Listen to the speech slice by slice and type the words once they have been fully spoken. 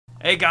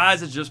Hey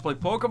guys, it's Just Play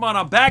Pokemon.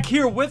 I'm back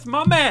here with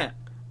my man,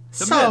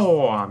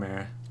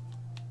 SwamiStudios.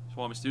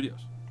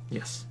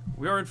 Yes.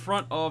 We are in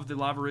front of the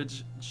Lava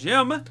Ridge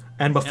Gym.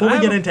 And before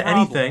we get into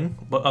anything,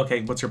 well,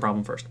 okay, what's your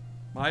problem first?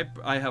 I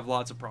have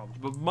lots of problems,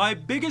 but my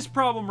biggest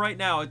problem right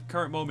now at the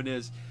current moment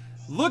is,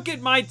 look at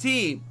my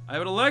team. I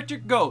have an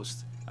electric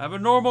ghost. I have a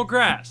normal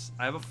grass.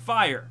 I have a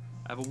fire.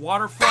 I have a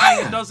water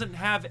flying that doesn't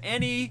have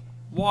any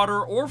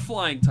water or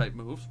flying type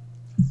moves.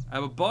 I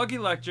have a bug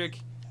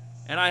electric.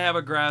 And I have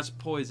a grass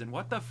poison.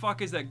 What the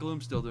fuck is that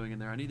Gloom still doing in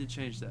there? I need to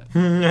change that.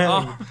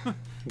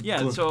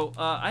 Yeah, so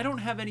I don't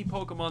have any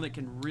Pokemon that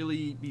can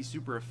really be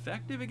super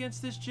effective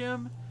against this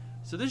gym.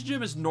 So this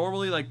gym is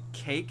normally like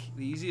cake,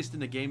 the easiest in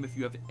the game if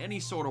you have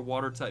any sort of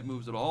water type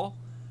moves at all.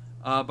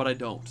 But I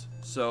don't.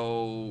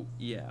 So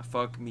yeah,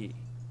 fuck me.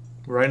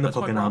 Right in the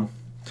Pokemon.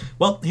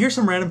 Well, here's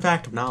some random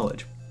fact of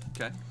knowledge.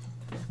 Okay.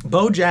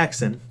 Bo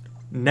Jackson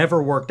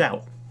never worked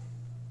out.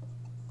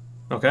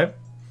 Okay?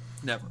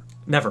 Never.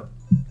 Never.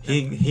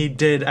 He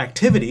did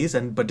activities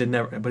but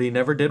he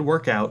never did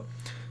work out.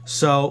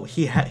 So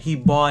he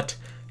bought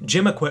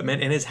gym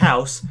equipment in his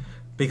house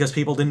because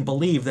people didn't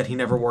believe that he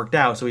never worked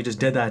out. So he just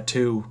did that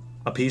to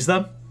appease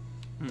them.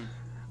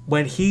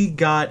 When he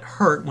got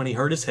hurt, when he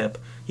hurt his hip,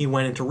 he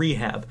went into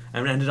rehab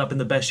and ended up in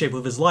the best shape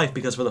of his life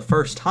because for the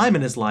first time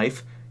in his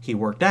life, he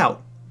worked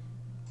out.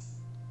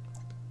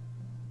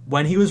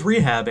 When he was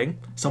rehabbing,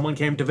 someone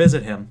came to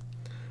visit him.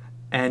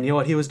 And you know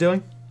what he was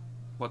doing?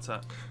 What's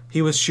that?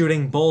 He was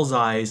shooting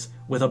bullseyes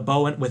with a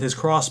bow with his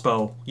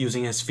crossbow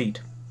using his feet.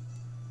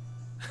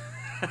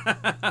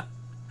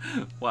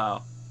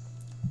 Wow.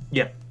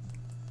 Yep.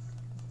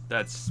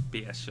 That's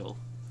special.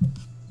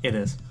 It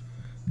is.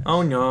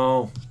 Oh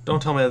no.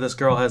 Don't tell me that this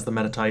girl has the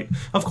Metatite.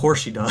 Of course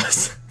she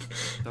does.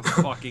 The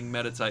fucking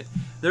Metatite.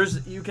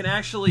 You can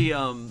actually,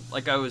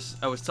 like I was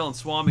telling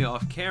Swami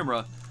off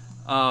camera,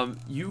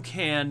 you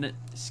can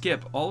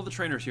skip all of the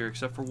trainers here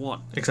except for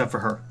one. Except for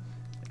her.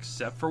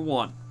 Except for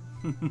one.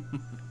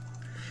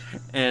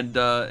 And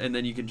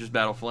then you can just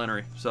battle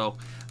Flannery. So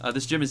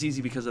this gym is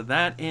easy because of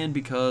that, and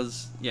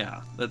because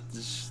yeah, that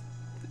just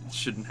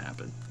shouldn't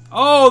happen.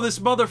 Oh, this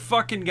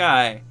motherfucking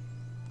guy!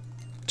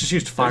 Just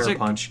used fire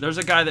punch. There's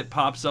a guy that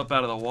pops up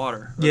out of the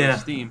water. Yeah.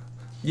 Steam.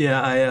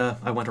 Yeah,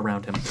 I went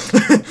around him.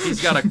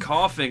 He's got a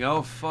coughing.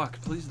 Oh fuck!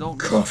 Please don't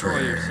destroy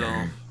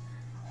yourself.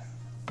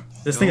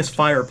 This thing is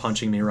fire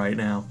punching me right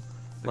now.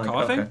 The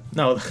coughing? Okay.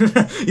 No.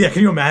 Yeah,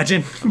 can you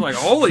imagine? I'm like,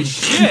 holy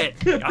shit!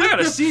 I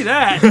gotta see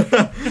that!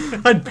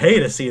 I'd pay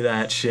to see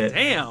that shit.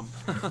 Damn!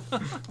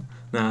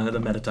 Nah, the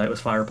Metatite was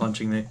fire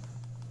punching me.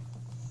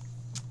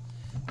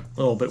 A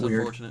little bit weird.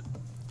 Unfortunate.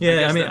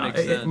 Yeah, I mean,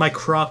 my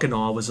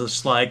Croconaw was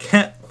just like,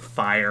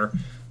 fire.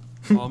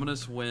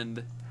 Ominous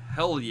Wind.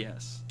 Hell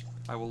yes.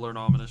 I will learn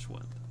Ominous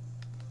Wind.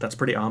 That's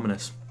pretty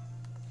ominous.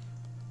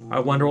 I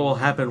wonder what will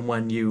happen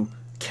when you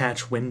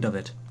catch wind of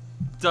it.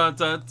 Dun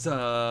dun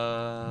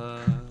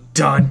dun.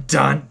 Dun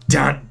dun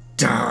dun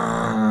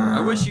dun.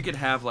 I wish you could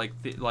have like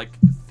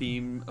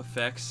theme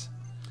effects.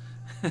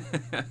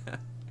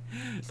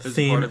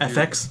 Theme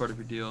effects. Part of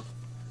your deal.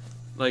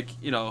 Like,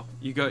 you know,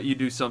 you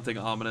do something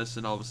ominous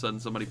and all of a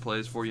sudden somebody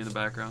plays for you in the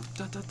background.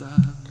 Dun, dun,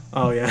 dun.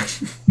 Oh yeah.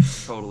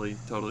 Totally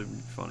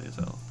funny as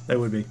hell. That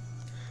would be.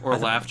 Or a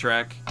laugh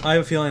track. I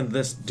have a feeling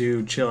this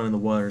dude chilling in the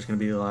water is gonna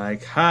be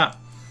like, ha.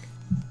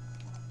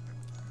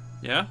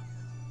 Yeah.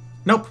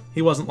 Nope,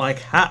 he wasn't like,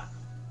 ha.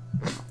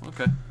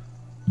 Okay.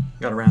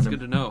 Got around him. Good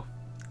to know.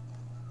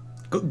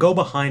 Go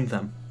behind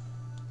them.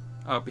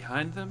 Oh,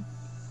 behind them?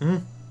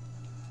 Mm-hmm.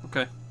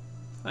 Okay.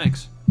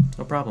 Thanks.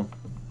 No problem.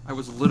 I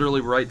was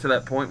literally right to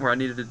that point where I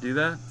needed to do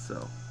that,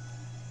 so...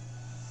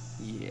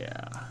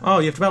 Yeah. Oh,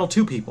 you have to battle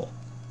two people.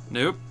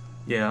 Nope.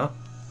 Yeah.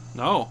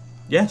 No.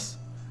 Yes.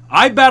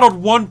 I battled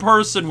one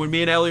person when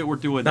me and Elliot were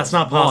doing That's this.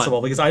 not possible,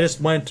 because I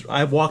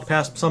walked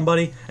past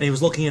somebody, and he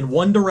was looking in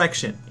one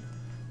direction.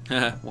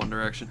 One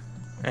direction.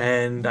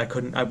 And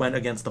I went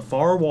against the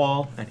far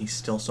wall, and he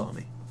still saw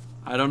me.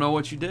 I don't know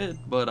what you did,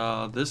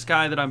 but this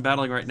guy that I'm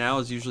battling right now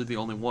is usually the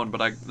only one, but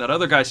that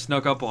other guy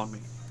snuck up on me.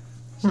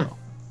 So,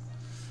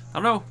 I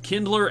don't know.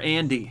 Kindler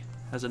Andy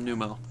has a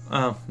Numel.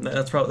 Oh,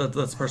 that's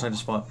the person I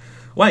just fought.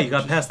 Wow, you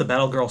got past the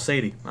battle girl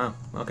Sadie. Oh,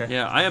 okay.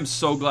 Yeah, I am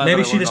so glad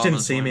Maybe that I she just didn't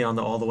Ominous see Wind. me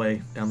all the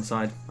way down the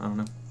side. I don't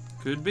know.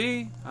 Could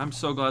be. I'm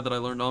so glad that I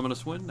learned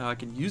Ominous Wind. Now I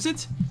can use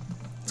it.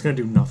 It's gonna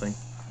do nothing.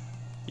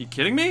 You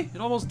kidding me?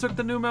 It almost took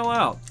the Numel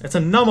out. It's a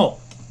Numel.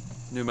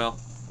 Numel.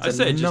 I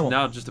say it just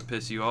now just to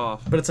piss you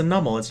off. But it's a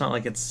Numel. It's not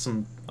like it's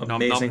some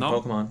amazing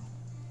Pokemon.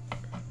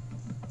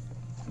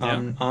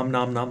 Yeah. Nom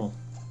Nummel.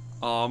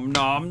 Nom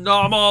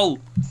Nummel.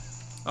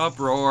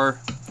 Uproar.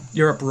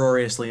 You're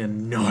uproariously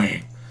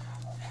annoying.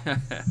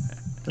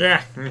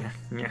 Yeah.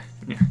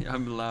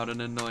 I'm loud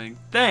and annoying.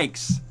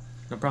 Thanks.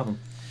 No problem.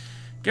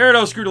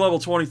 Gyarados grew to level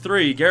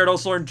 23.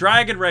 Gyarados learned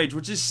Dragon Rage,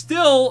 which is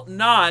still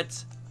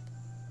not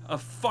a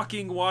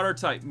fucking water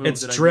type move.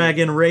 It's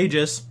Dragon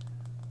Rageous.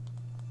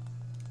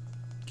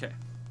 Okay.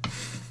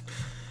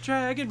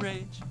 Dragon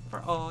Rage for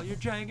all your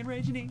Dragon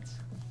Rage needs.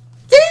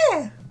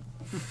 Yeah.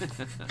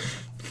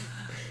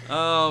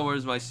 Oh,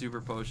 where's my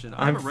super potion?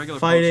 I have a regular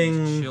fighting...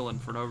 potion just chilling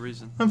for no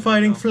reason. I'm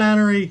fighting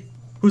Flannery,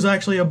 who's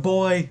actually a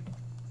boy.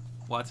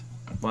 What?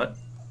 What?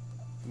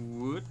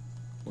 What?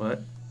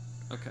 What?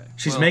 Okay.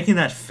 She's making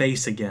that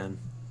face again.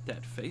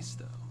 That face,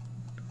 though?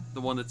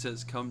 The one that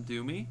says, come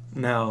do me?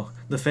 No,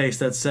 the face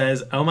that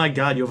says, oh my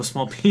god, you have a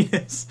small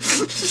penis.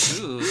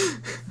 Ooh,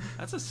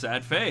 that's a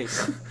sad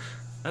face.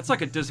 That's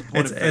like a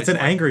disappointed face. It's an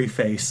angry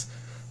face.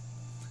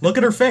 Look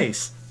at her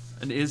face.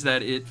 And is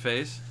that it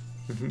face?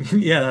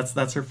 Yeah,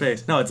 that's her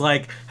face. No, it's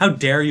like, how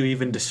dare you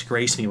even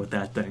disgrace me with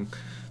that thing?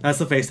 That's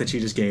the face that she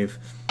just gave.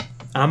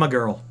 I'm a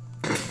girl.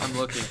 I'm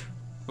looking.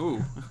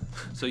 Ooh,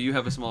 so you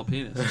have a small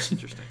penis. That's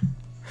interesting.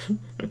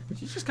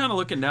 She's just kind of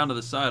looking down to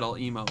the side, all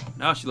emo.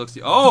 Now she looks.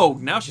 Oh,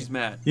 now she's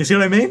mad. You see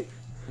what I mean?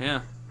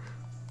 Yeah.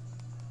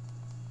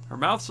 Her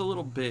mouth's a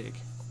little big.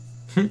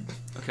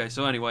 Okay,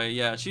 so anyway,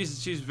 yeah, she's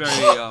very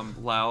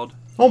loud.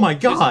 Oh my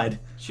god.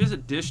 She has a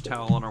dish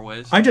towel on her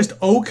waist. I just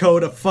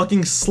O-code a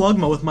fucking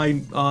Slugma with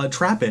my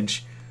trap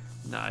inch.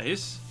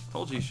 Nice.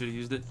 Told you should have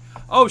used it.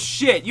 Oh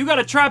shit! You got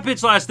a trap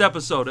inch last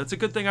episode. That's a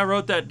good thing I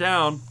wrote that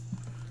down.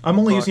 I'm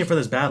only using it for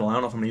this battle. I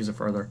don't know if I'm gonna use it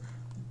further.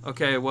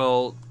 Okay,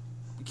 well,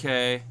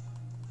 okay.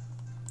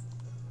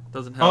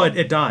 Doesn't help. Oh,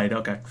 it died.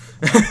 Okay.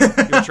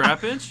 Your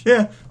trap inch?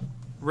 Yeah.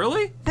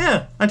 Really?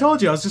 Yeah. I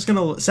told you I was just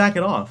gonna sack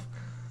it off.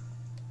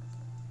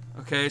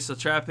 Okay, so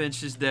trap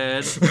inch is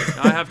dead.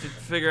 Now I have to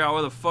figure out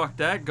where the fuck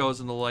that goes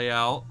in the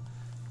layout.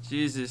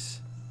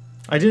 Jesus.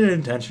 I did it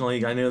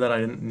intentionally. I knew that I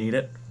didn't need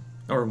it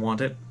or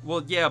want it.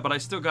 Well, yeah, but I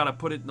still gotta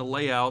put it in the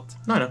layout.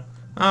 No, no.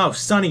 Oh,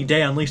 sunny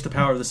day. Unleash the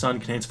power of the sun.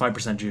 Contains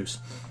 5% juice.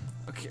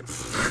 Okay.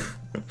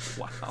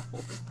 Wow.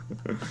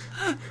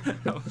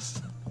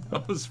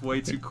 That was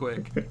way too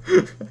quick.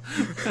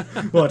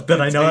 What?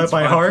 Did I know that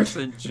by heart?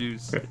 5%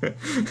 juice.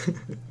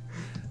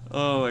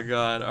 Oh my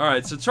god.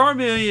 Alright, so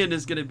Charmeleon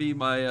is going to be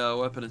my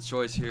weapon of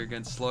choice here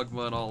against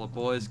Slugma and all the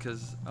boys,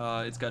 because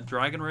it's got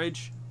Dragon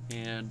Rage,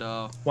 and...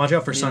 watch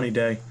out for Sunny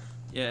Day.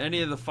 Yeah,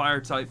 any of the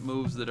fire-type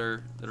moves that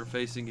are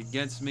facing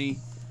against me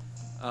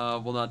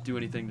will not do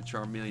anything to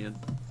Charmeleon.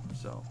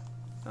 So,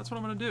 that's what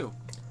I'm going to do.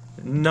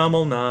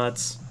 Nummel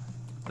nuts.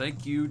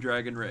 Thank you,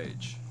 Dragon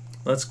Rage.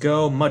 Let's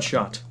go,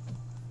 Mudshot.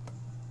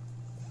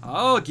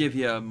 I'll give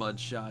you a mud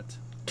shot.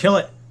 Kill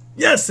it.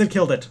 Yes, it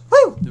killed it.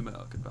 Woo!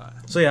 Numel, goodbye.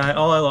 So yeah,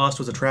 all I lost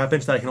was a trap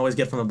inch that I can always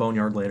get from the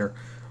boneyard later.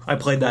 I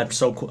played that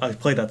so cool. I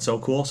played that so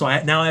cool. So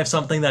now I have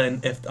something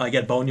that if I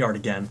get boneyard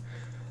again,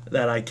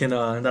 that I can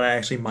that I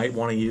actually might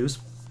want to use.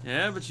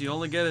 Yeah, but you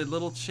only get a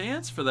little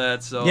chance for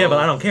that. So yeah, but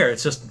I don't care.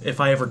 It's just if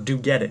I ever do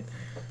get it,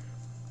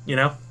 you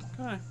know.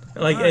 Okay.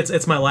 Like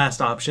it's my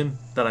last option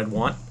that I'd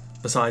want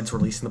besides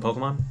releasing the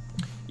Pokemon.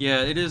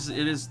 Yeah, it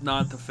is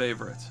not the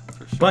favorite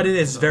for sure. But it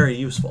is very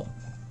useful.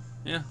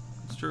 Yeah,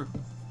 it's true.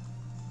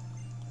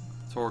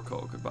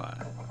 Torkoal,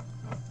 goodbye.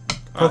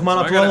 Pokemon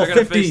up to level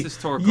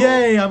 50.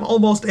 Yay, I'm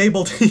almost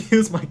able to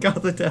use my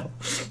Gothitelle.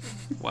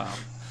 Wow.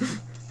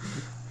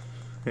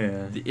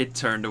 Yeah. It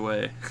turned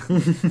away.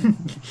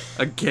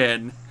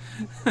 Again.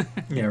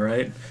 Yeah,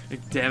 right?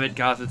 Damn it,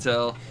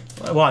 Gothitelle.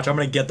 Watch, I'm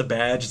going to get the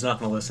badge. It's not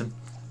going to listen.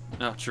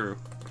 Oh, true.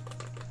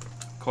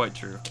 Quite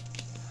true.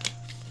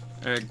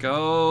 There it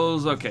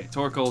goes. Okay,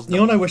 Torkoal's done.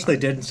 You know what I wish they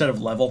did instead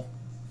of level?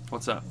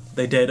 What's up?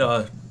 They did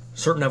a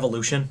certain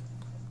evolution.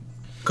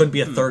 Couldn't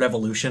be a third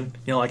evolution.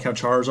 You know, like how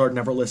Charizard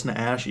never listened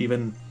to Ash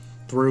even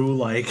through,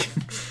 like...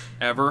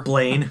 Ever?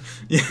 Blaine.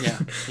 Yeah,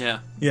 yeah.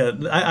 Yeah,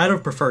 I'd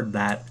have preferred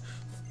that.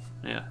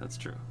 Yeah, that's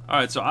true.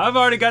 Alright, so I've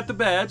already got the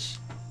badge.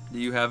 Do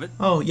you have it?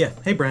 Oh, yeah.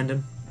 Hey,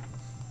 Brandon.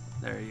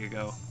 There you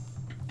go.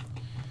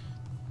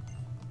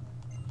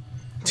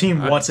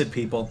 Team What's It,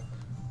 people.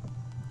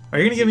 Are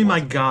you going to give me my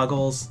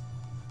goggles?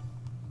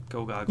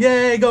 Go goggles.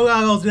 Yay, go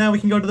goggles! Now we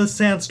can go to the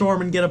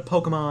sandstorm and get a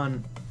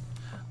Pokemon.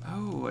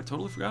 Oh, I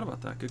totally forgot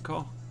about that. Good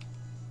call.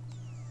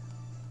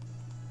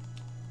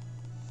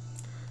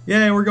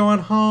 Yay, we're going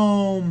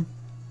home.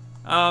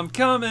 I'm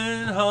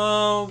coming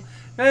home.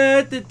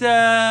 Da, da,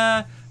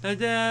 da, da,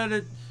 da,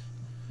 da.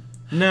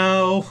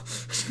 No.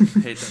 I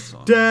hate that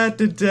song. Da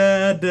da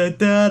da da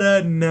da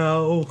da.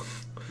 No.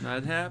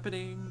 Not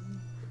happening.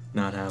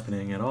 Not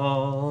happening at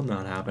all.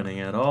 Not happening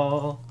at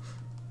all.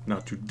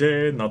 Not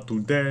today. Not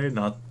today.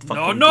 Not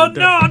fucking no,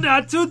 today. no,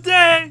 not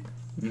today.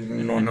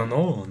 No, no,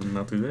 no,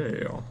 not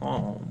today.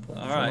 All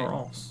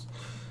right.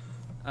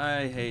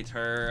 I hate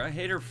her. I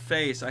hate her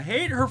face. I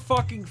hate her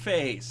fucking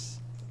face.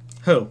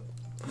 Who?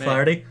 May.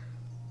 Flaherty?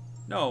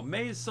 No,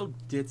 May is so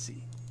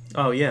ditzy.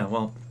 Oh, yeah,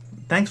 well,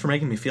 thanks for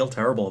making me feel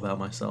terrible about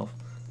myself.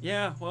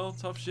 Yeah, well,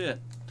 tough shit.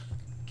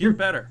 Get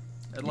better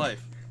at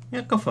life.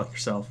 Yeah, go fuck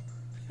yourself.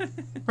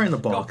 Right in the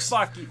box.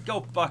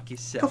 Go fuck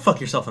yourself. Go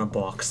fuck yourself in a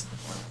box.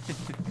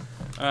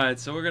 Alright,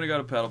 so we're gonna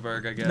go to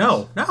Petalburg, I guess.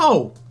 No,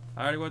 no!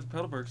 I already went to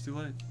Petalburg, it's too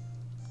late.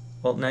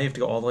 Well, now you have to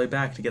go all the way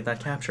back to get that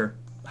capture.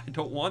 I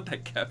don't want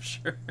that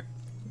capture.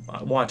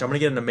 Watch, I'm gonna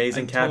get an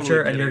amazing capture,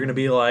 totally and you're gonna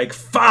be like,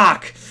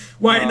 "Fuck!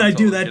 Why didn't I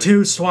do that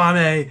too,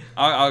 Swami?"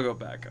 I'll go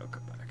back. I'll go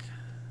back.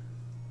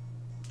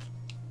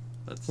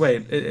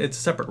 Wait, it's a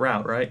separate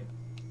route, right?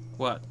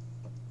 What?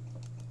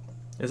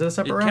 Is it a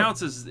separate route? It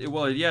counts as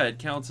well. Yeah, it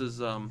counts as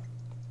a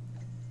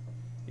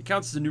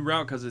new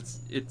route because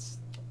it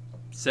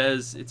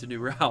says it's a new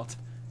route.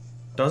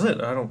 Does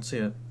it? I don't see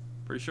it.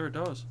 Pretty sure it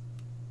does.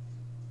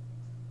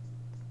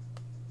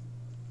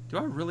 Do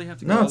I really have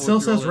to go? No, all it the still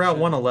way through all says that Route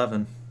shit?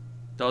 111.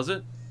 Does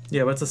it?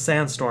 Yeah, but it's a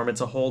sandstorm.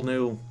 It's a whole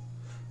new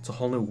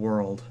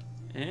world.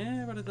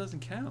 But it doesn't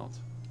count.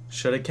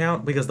 Should it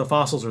count? Because the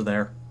fossils are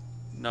there.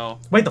 No.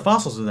 Wait, the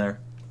fossils are there.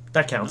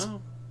 That counts.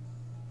 No.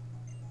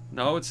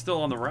 No, it's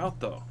still on the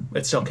route though.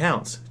 It still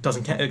counts. It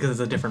doesn't count because it's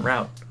a different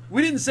route.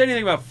 We didn't say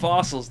anything about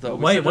fossils though.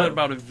 We said that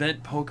about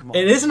event Pokemon.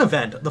 It is an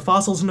event. The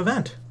fossil's an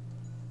event.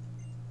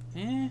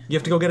 Eh. You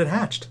have to go get it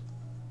hatched.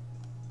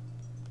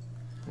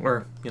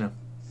 Or,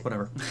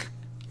 whatever.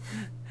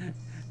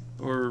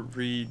 Or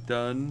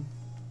redone.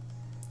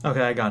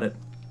 Okay, I got it.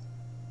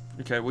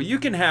 Okay, well you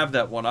can have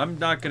that one. I'm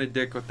not gonna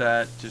dick with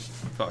that. Just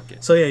fuck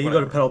it. So yeah, you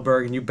Whatever. go to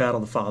Petalburg and you battle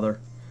the father.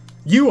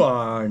 You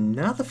are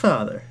not the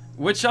father.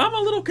 Which I'm a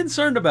little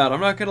concerned about.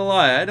 I'm not gonna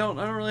lie. I don't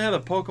really have a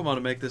Pokemon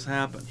to make this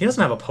happen. He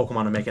doesn't have a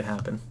Pokemon to make it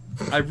happen.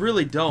 I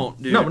really don't,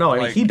 dude. No, I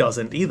mean, Like, he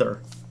doesn't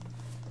either.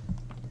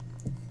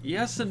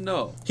 Yes and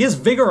no. He has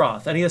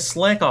Vigoroth and he has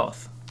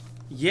Slackoth.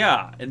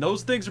 Yeah, and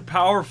those things are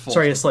powerful.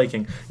 Sorry, he has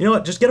Slaking. You know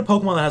what? Just get a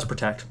Pokemon that has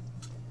Protect.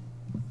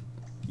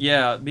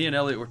 Yeah, me and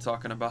Elliot were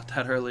talking about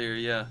that earlier.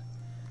 Yeah.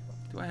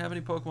 Do I have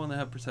any Pokemon that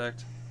have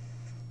Protect?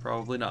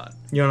 Probably not.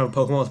 You don't have a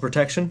Pokemon with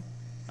Protection?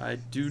 I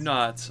do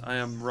not. I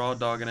am raw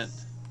dogging it.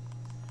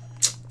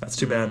 That's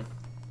too bad.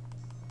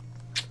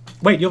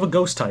 Wait, you have a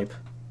Ghost type.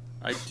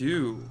 I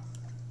do.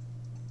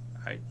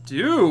 I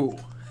do.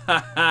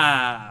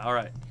 Haha. All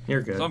right.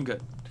 You're good. So I'm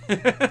good.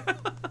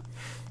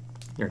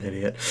 You're an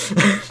idiot.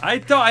 I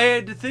thought I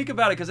had to think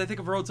about it because I think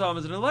of Rotom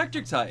as an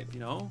electric type,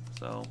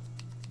 So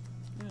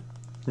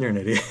You're an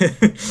idiot.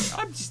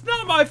 it's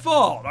not my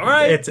fault. All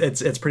right.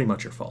 It's pretty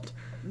much your fault.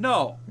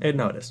 No.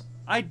 No, it is.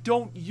 I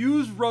don't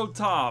use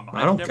Rotom.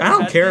 I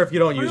don't care if you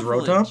don't use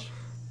Rotom.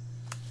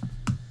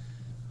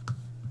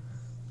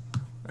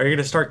 Are you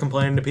gonna start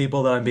complaining to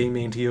people that I'm being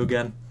mean to you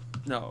again?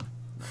 No.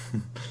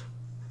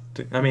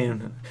 I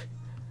mean,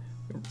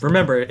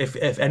 remember, if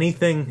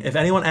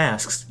anyone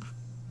asks,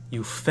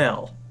 you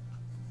fell.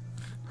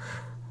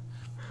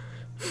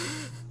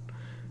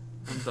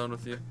 I'm done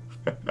with you.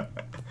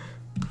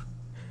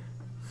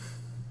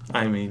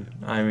 I mean,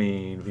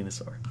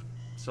 Venusaur.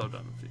 So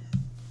done with you.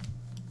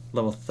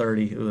 Level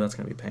 30. Ooh, that's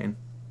gonna be pain.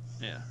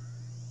 Yeah.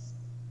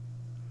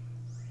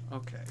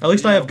 Okay. At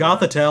least I have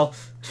Gothitelle.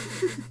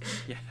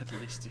 Yeah, at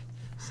least you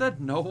said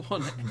no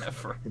one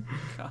ever.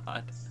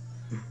 God.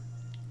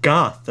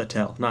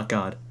 Gothitelle, not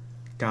God.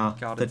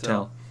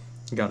 Gothitelle.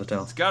 It's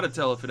Gothitelle. gotta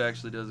tell if it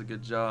actually does a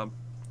good job.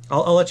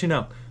 I'll let you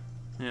know.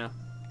 Yeah.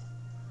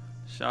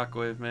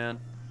 Shockwave, man.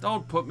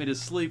 Don't put me to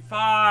sleep.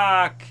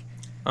 Fuck!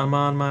 I'm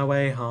on my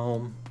way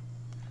home.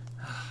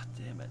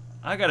 Damn it.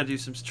 I gotta do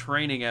some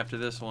training after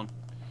this one.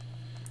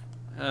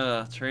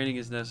 Training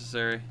is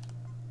necessary.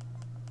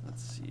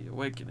 Let's see.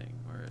 Awakening.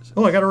 Where is it?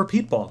 Oh, I got a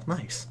repeat ball.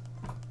 Nice.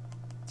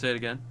 Say it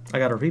again. I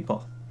got a repeat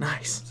ball.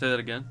 Nice. Say that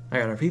again. I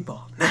got a repeat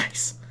ball.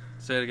 Nice.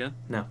 Say it again.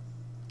 No.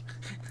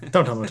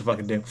 Don't tell me what to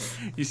fucking do.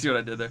 You see what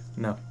I did there?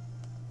 No.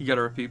 You got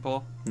a repeat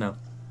ball? No.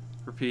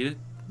 Repeat it?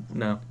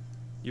 No.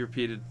 You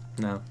repeated.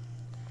 No.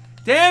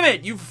 Damn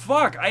it, you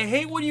fuck. I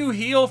hate when you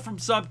heal from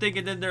something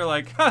and then they're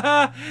like,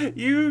 haha,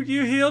 you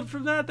healed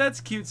from that? That's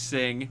cute,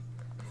 sing.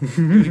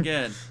 Do it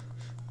again.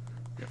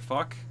 You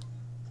fuck.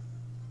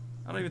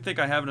 I don't even think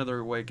I have another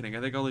awakening.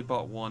 I think I only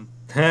bought one.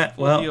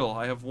 Full heal,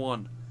 I have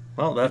one.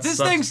 Well, If that's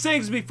this thing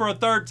sings me for a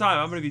third time,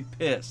 I'm gonna be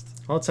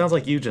pissed. Well, it sounds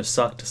like you just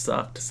sucked.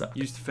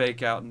 Used to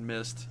fake out and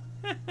missed.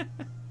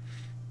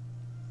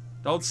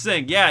 Don't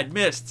sing. Yeah, it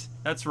missed.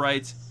 That's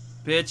right.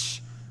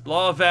 Bitch.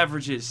 Law of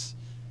averages.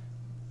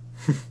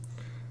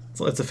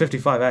 It's a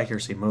 55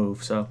 accuracy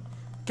move, so.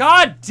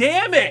 God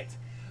damn it!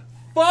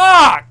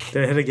 Fuck!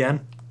 Did it hit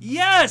again?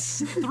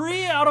 Yes!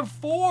 3 out of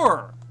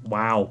 4!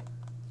 Wow.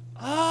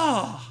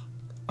 Ah!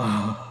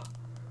 Oh,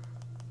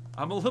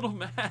 I'm a little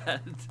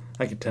mad.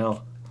 I could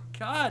tell.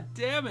 God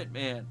damn it,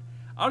 man.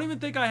 I don't even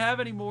think I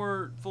have any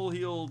more full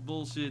heal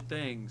bullshit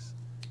things.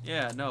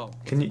 Yeah, no.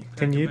 Can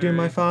you do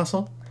my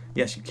fossil?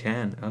 Yes, you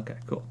can. Okay,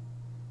 cool.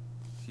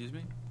 Excuse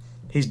me?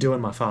 He's doing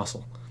my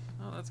fossil.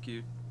 Oh, that's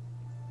cute.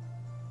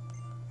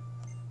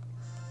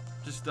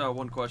 Just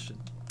one question.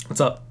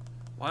 What's up?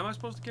 Why am I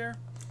supposed to care?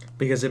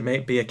 Because it may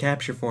be a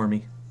capture for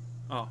me.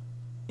 Oh.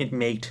 It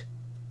mate.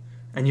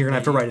 And you're gonna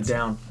have to write it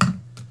down. Oh,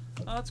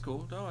 that's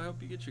cool. No, I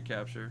hope you get your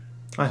capture.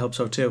 I hope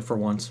so too, for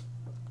once.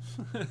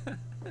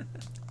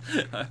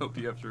 I hope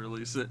you have to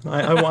release it.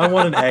 I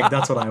want an egg.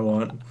 That's what I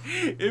want.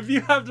 If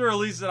you have to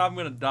release it, I'm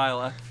gonna die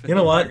laughing. You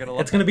know what?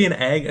 It's It's gonna be an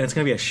egg, and it's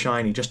gonna be a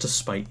shiny, just to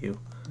spite you.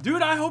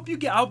 Dude, I hope you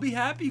get. I'll be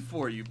happy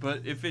for you,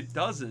 but if it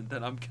doesn't,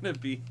 then I'm gonna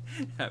be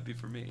happy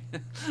for me.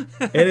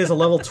 It is a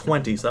level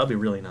 20, so that'll be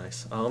really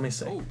nice. Let me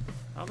see. Oh,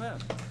 not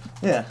bad.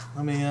 Yeah,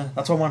 let me.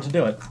 That's why I wanted to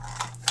do it.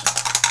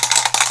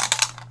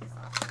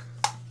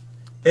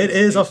 It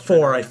is a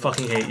 4. I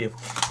fucking hate you.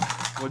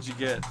 What'd you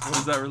get? What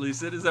does that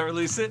release it? Does that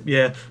release it?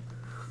 Yeah.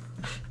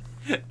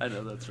 I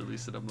know that's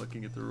released and I'm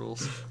looking at the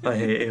rules. I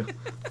hate you.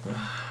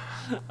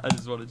 I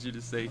just wanted you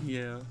to say,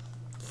 yeah.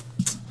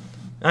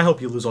 I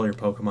hope you lose all your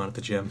Pokemon at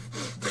the gym.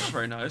 Not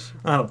very nice.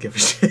 I don't give a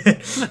shit.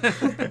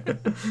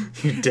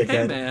 You dickhead.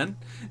 Hey, man.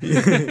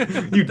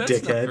 You That's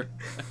dickhead. not very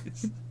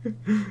nice.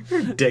 You're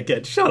a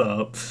dickhead. Shut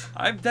up.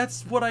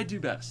 That's what I do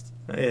best.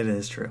 It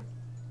is true.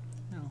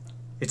 No.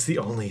 It's the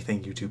only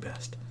thing you do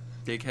best.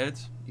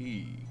 Dickheads?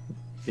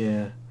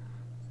 Yeah.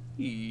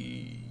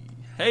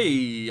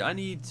 Hey, I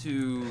need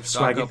to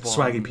stock up on...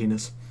 Swaggy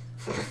penis.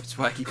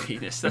 Swaggy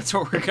penis. That's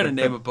what we're going to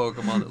name a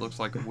Pokemon that looks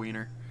like a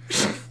wiener.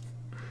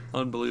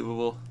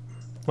 Unbelievable.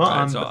 Well,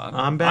 Right,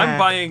 I'm back. I'm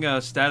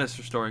buying status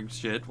restoring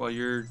shit while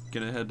you're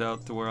going to head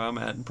out to where I'm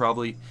at and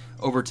probably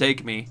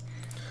overtake me.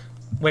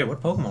 Wait,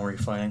 what Pokemon were you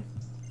fighting?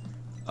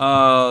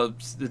 The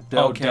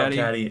Delcatty.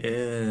 Delcatty.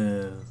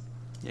 Ew.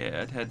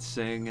 Yeah, it had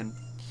Sing and...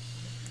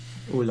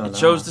 Ooh la It la.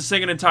 chose to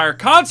sing an entire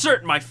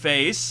concert in my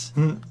face,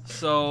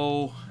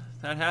 so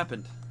that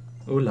happened.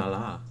 Ooh la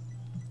la.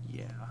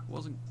 Yeah,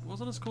 wasn't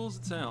as cool as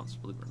it sounds,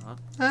 believe it or not.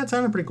 That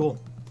sounded pretty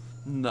cool.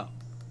 No.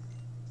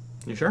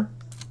 You sure?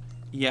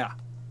 Yeah.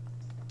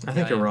 I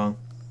think you're wrong.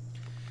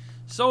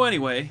 So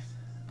anyway,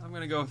 I'm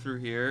gonna go through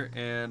here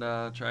and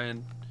try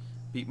and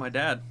beat my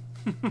dad.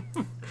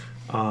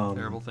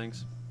 Terrible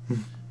things.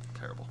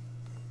 Terrible.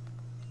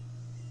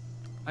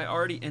 I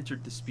already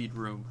entered the speed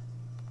room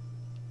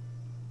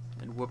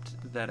and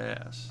whooped that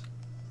ass.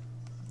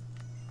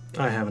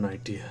 I have an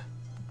idea.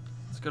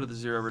 Let's go to the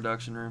zero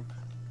reduction room.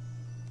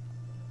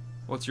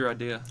 What's your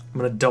idea? I'm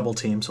gonna double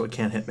team so it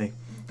can't hit me.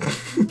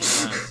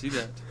 See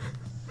that?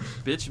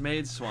 Bitch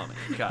made Swami.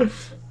 Got it.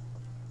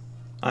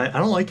 I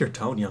don't like your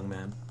tone, young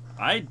man.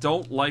 I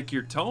don't like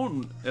your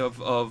tone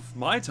of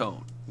my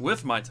tone,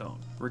 with my tone,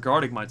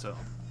 regarding my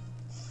tone.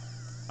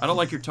 I don't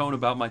like your tone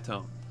about my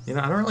tone. You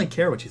know, I don't really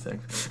care what you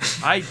think.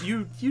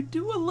 You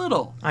do a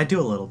little. I do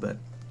a little bit.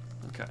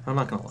 Okay. I'm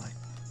not gonna lie.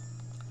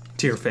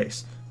 To your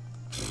face.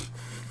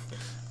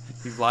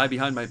 You lie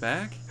behind my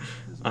back?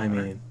 I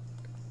mean,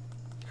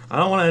 I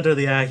don't want to enter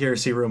the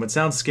accuracy room. It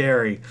sounds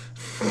scary.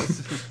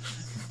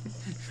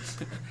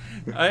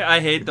 I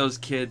hate those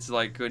kids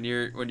like when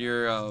you're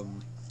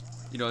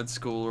you know, in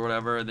school or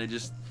whatever, and they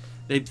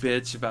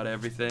bitch about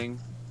everything.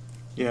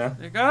 Yeah.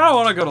 Like, I don't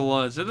want to go to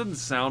lunch. It doesn't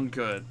sound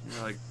good.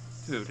 You're like,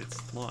 dude,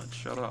 it's lunch.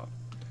 Shut up.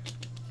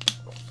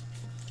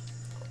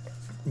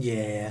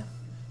 Yeah.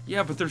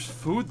 Yeah, but there's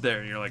food there,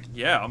 and you're like,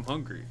 yeah, I'm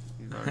hungry.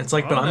 It's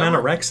like, but I'm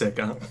anorexic.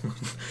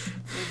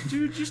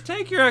 Dude, just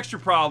take your extra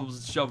problems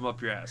and shove them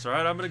up your ass, all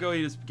right? I'm gonna go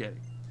eat a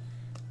spaghetti.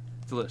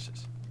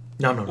 Delicious.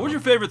 No. What was your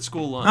favorite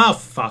school lunch? Oh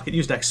fuck! It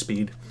used X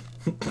speed.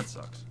 That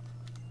sucks.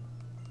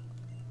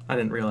 I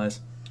didn't realize.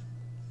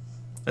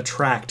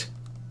 Attract.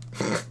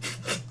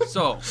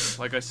 So,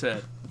 like I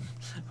said,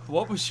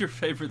 what was your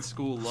favorite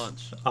school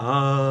lunch?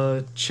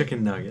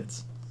 Chicken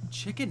nuggets.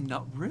 Chicken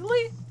nut?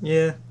 Really?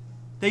 Yeah.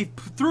 They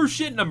threw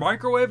shit in a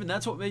microwave and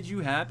that's what made you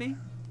happy?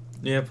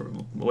 Yeah.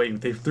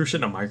 Wait, they threw shit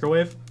in a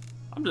microwave?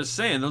 I'm just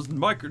saying, those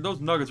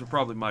nuggets were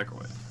probably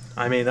microwave.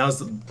 I mean,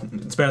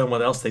 it's better than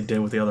what else they did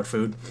with the other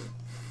food.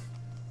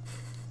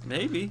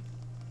 Maybe.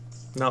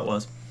 No, it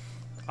was.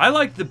 I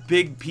like the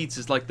big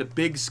pizzas, like the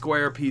big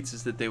square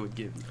pizzas that they would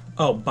give you.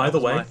 Oh, by the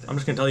way, I'm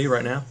just gonna tell you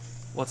right now.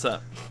 What's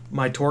that?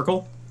 My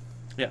Torkoal.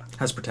 Yeah.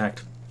 Has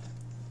Protect.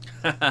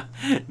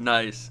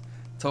 Nice.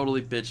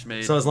 Totally bitch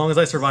made. So as long as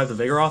I survive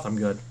the Vigoroth, I'm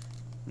good.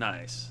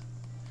 Nice.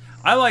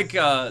 I like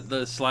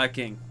the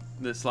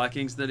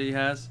Slackings that he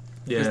has.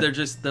 Yeah.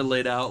 Because they're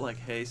laid out like,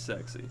 hey,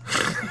 sexy.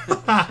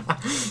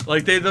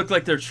 Like, they look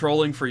like they're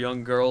trolling for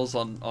young girls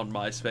on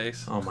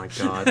MySpace. Oh my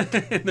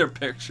god. In their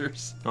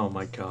pictures. Oh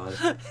my god.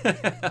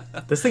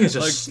 This thing is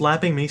just like,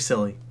 slapping me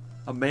silly.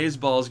 Amaze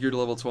Ball's geared to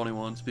level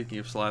 21, speaking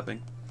of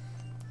slapping.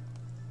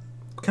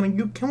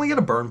 Can we get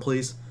a burn,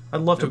 please?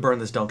 I'd love to burn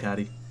this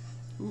Delcatty.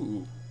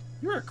 Ooh.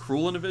 You're a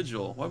cruel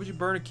individual. Why would you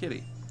burn a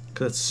kitty?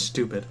 Because it's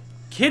stupid.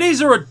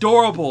 Kitties are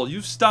adorable. You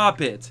stop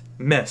it.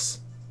 Miss.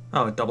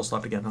 Oh, it double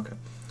slapped again. Okay.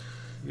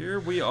 Here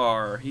we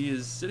are. He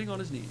is sitting on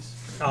his knees.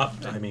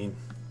 I mean...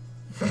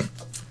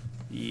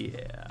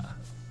 Yeah.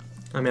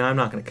 I mean, I'm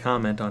not going to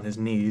comment on his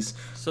knees.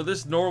 So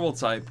this normal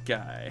type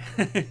guy...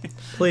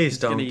 Please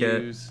don't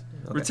get... Okay.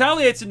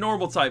 Retaliate's a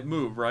normal type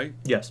move, right?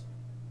 Yes.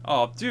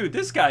 Oh, dude,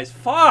 this guy's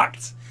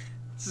fucked.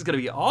 This is going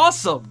to be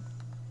awesome.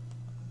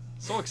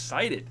 So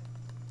excited.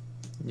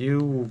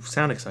 You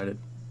sound excited.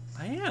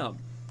 I am.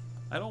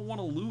 I don't want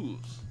to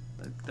lose.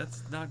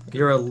 That's not good.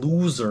 You're a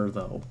loser,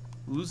 though.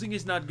 Losing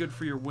is not good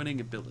for your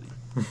winning ability.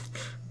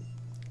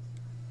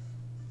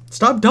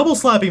 Stop double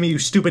slapping me, you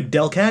stupid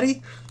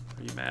Delcatty!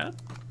 Are you mad?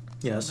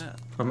 Yes.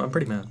 I'm I'm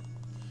pretty mad.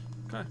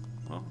 Okay.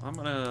 Well, I'm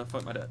going to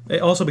fight my dad.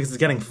 Also because it's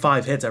getting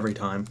 5 hits every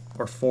time.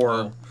 Or 4.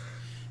 Oh.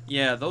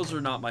 Yeah, those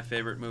are not my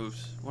favorite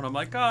moves. When I'm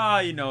like,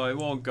 you know, it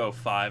won't go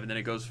 5, and then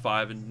it goes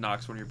 5 and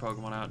knocks one of your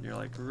Pokemon out, and you're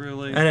like,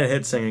 really? And it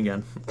hits Sing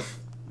again.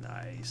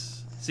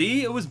 Nice.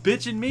 See? It was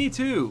bitching me,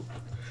 too.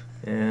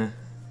 Yeah.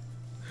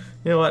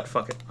 You know what?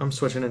 Fuck it. I'm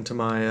switching into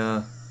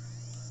my,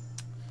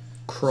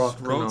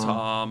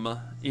 Rotom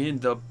in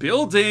the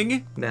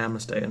building. Nah, I'm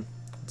staying.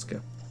 Let's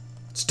go.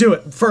 Let's do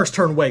it. First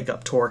turn wake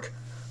up, Torque.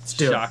 Let's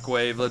do it.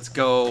 Shockwave, let's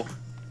go.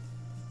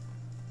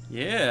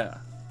 Yeah.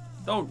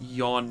 Don't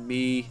yawn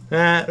me.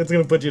 Ah, it's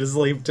gonna put you to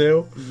sleep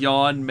too.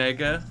 Yawn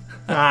Mega.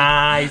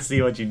 I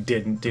see what you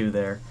didn't do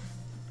there.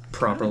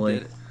 Properly.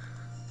 Did it.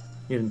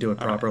 You didn't do it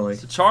properly. Right.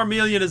 So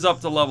Charmeleon is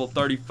up to level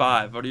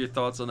 35. What are your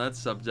thoughts on that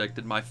subject?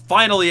 And my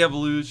finally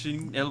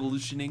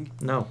evolutioning?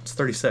 No, it's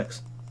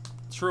 36.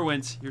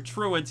 Truant. You're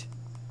truant.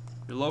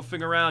 You're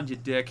loafing around, you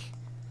dick.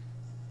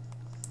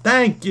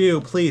 Thank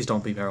you. Please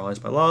don't be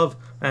paralyzed by love.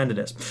 And it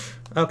is.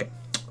 Okay.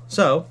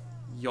 So.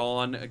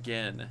 Yawn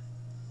again.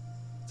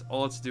 That's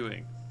all it's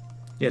doing.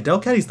 Yeah,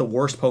 Delcatty's the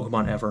worst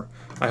Pokemon ever.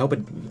 I hope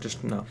it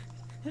just no.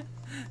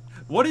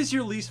 What is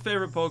your least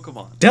favorite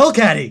Pokemon?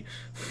 Delcatty!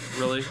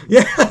 Really?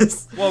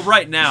 Yes! Well,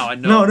 right now, I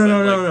know.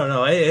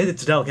 No.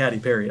 It's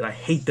Delcatty, period. I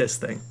hate this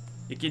thing.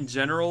 Like, in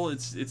general,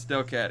 it's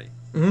Delcatty.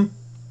 Mm-hmm.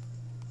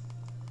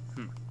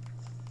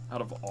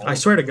 Out of all I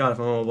swear to God if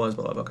I know what it was,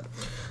 but okay.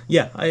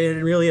 Yeah,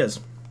 it really is.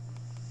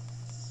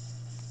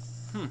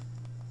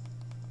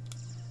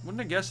 Wouldn't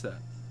have guessed that.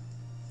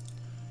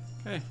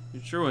 Okay,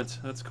 you're truant.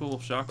 That's cool.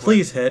 Shockwave.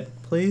 Please hit.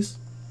 Please.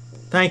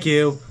 Thank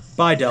you.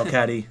 Bye,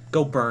 Delcatty.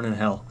 Go burn in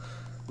hell.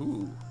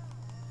 Ooh.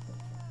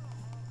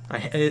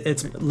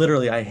 It's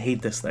literally, I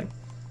hate this thing.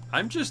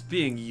 I'm just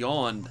being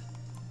yawned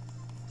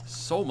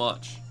so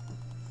much.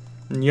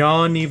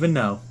 Yawn even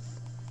know.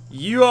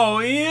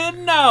 Yo,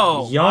 Ian,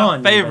 no.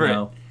 Yawn my favorite. Even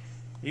know.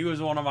 He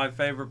was one of my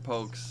favorite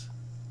pokes.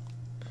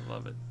 I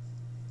love it.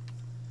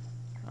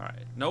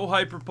 Alright, no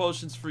hyper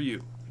potions for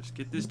you. Just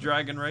get this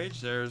Dragon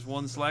Rage. There's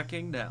one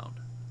slacking down.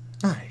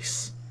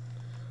 Nice.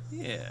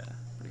 Yeah,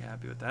 pretty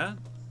happy with that.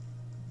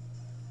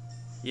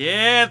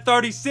 Yeah,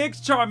 36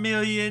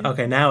 Charmeleon.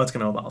 Okay, now it's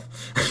gonna evolve.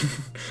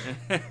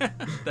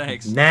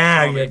 Thanks.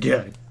 Now you're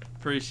good.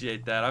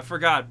 Appreciate that. I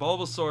forgot.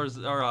 Bulbasaur's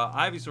or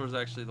Ivysaur's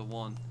actually the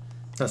one.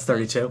 That's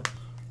 32.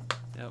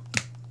 Yep.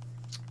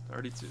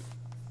 32.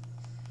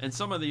 And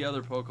some of the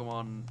other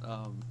Pokemon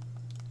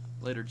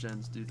later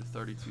gens do the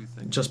 32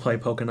 thing. Just play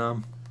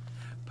Pokemon.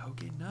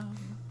 Pokemon.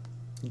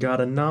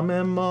 Gotta numb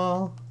 'em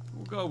all.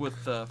 We'll go with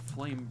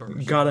Flame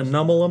Burst. Gotta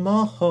numble 'em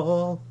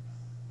all.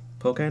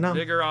 Pokemon.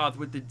 Vigoroth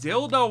with the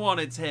dildo on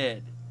its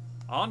head.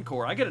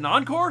 Encore. I get an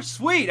encore?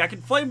 Sweet. I can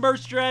Flame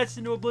Burst your ass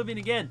into oblivion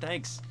again.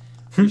 Thanks.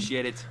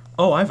 Appreciate it.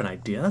 Oh, I have an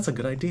idea. That's a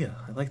good idea.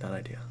 I like that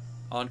idea.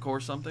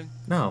 Encore something?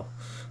 No.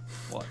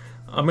 What?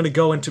 I'm gonna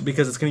go into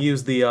because it's gonna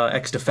use the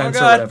X defense or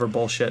God. whatever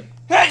bullshit.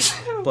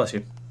 Bless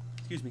you.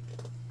 Excuse me.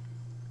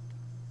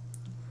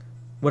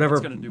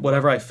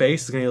 Whatever I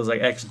face is gonna use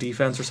like X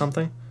defense or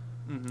something.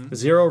 Mm-hmm.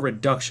 0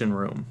 reduction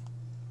room.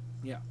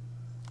 Yeah.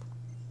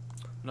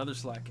 Another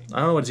slacking. I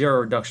don't know what 0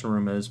 reduction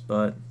room is,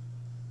 but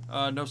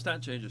no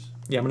stat changes.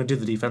 yeah, I'm gonna do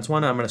the defense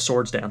one. I'm gonna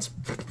swords dance.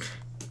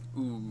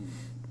 Ooh.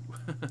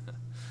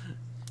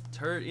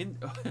 Turd in.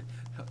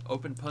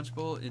 Open punch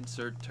bowl.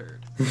 Insert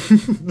turd.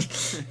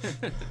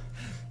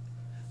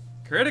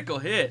 Critical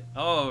hit.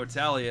 Oh,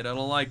 retaliate. I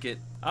don't like it.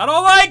 I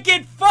don't like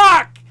it.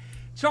 Fuck.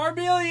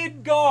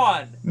 Charmeleon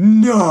gone.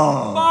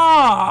 No.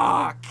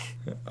 Fuck.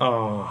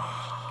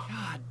 Oh.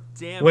 God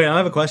damn it. Wait, I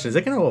have a question. Is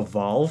it gonna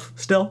evolve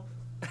still?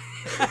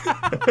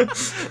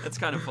 That's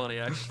kind of funny,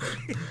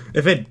 actually.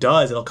 If it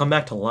does, it'll come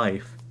back to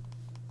life.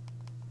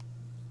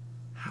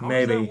 How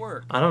Maybe. does that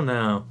work? I don't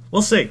know.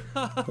 We'll see.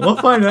 We'll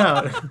find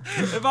out.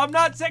 If I'm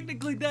not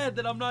technically dead,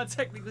 then I'm not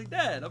technically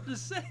dead. I'm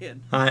just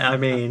saying. I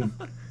mean,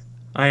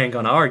 I ain't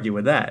gonna argue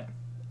with that.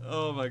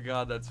 Oh my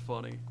god, that's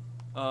funny.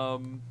 I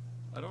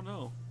don't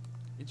know.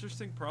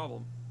 Interesting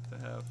problem to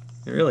have.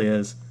 It really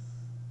is.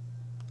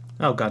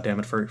 Oh,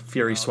 goddammit, for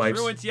Fury swipes.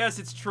 Truant, yes,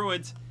 it's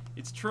Truant.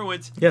 It's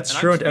Truant. Yeah, it's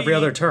Truant every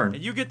other turn.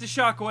 And you get the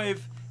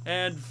Shockwave,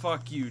 and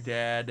fuck you,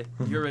 Dad.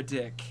 You're a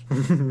dick.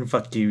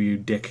 Fuck you, you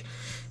dick.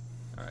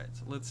 Alright,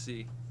 so let's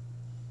see.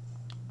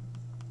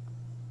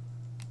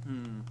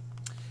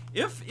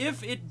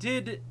 If it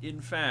did, in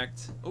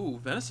fact... Ooh,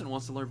 Venison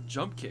wants to learn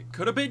Jump Kick.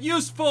 Could have been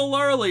useful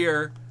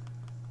earlier.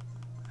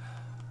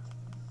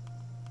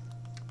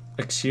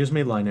 Excuse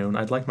me, Linoon.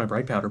 I'd like my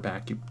bright powder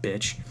back, you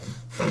bitch.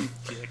 You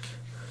dick.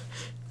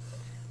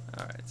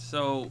 Alright,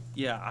 so,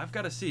 yeah, I've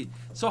got to see.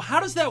 So how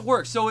does that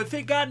work? So if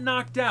it got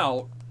knocked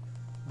out,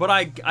 but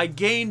I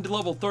gained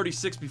level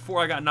 36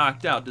 before I got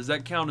knocked out, does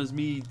that count as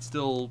me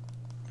still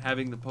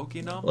having the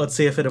Pokénom? Let's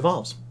see if it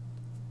evolves.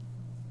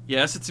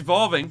 Yes, it's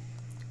evolving.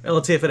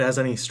 Let's see if it has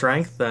any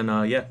strength, then,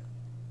 yeah.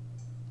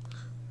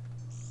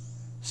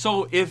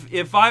 So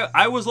if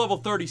I was level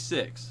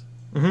 36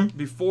 Mm-hmm.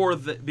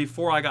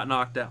 before I got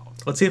knocked out.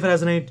 Let's see if it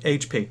has any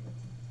HP.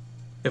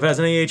 If it has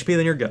any HP,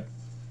 then you're good.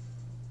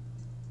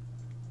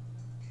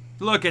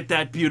 Look at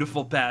that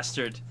beautiful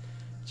bastard.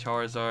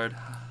 Charizard.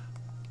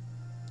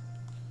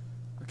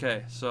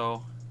 Okay,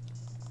 so...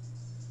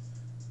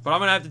 But I'm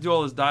going to have to do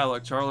all this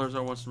dialogue.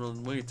 Charizard wants to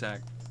run Wing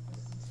Attack.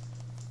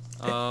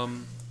 Now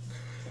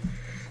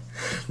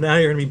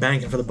you're going to be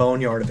banking for the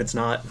Boneyard if it's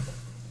not.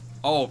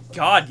 Oh,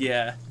 God,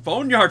 yeah.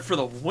 Boneyard for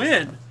the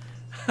win!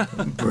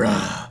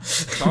 Bruh.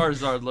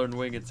 Charizard learned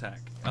Wing Attack.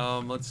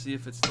 Let's see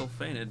if it's still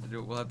fainted.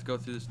 We'll have to go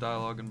through this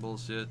dialogue and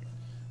bullshit.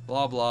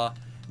 Blah, blah.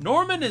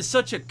 Norman is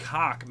such a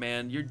cock,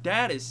 man. Your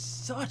dad is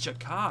such a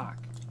cock.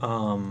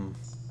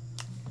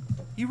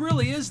 He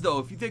really is, though.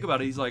 If you think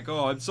about it, he's like,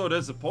 oh, I'm so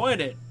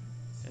disappointed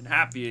and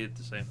happy at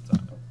the same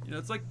time. You know,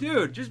 it's like,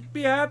 dude, just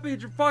be happy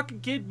that your fucking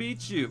kid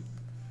beats you.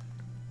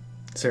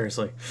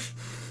 Seriously.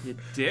 You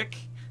dick.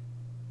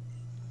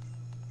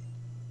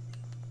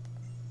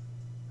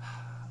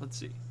 Let's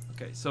see.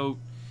 Okay, so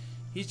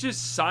he's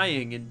just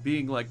sighing and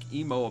being like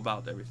emo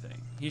about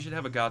everything. He should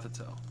have a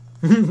Gothitelle.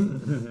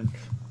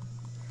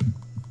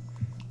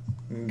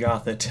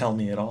 Gotha, tell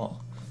me it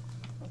all.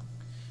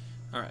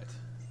 Alright.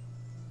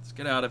 Let's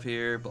get out of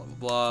here. Blah, blah,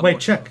 blah. Wait,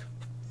 check.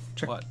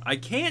 What? I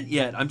can't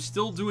yet. I'm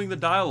still doing the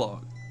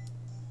dialogue.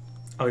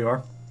 Oh, you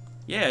are?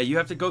 Yeah, you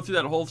have to go through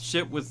that whole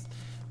shit with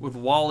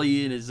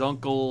Wally and his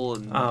uncle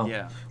and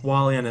yeah.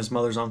 Wally and his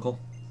mother's uncle.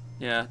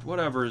 Yeah,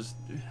 whatever is,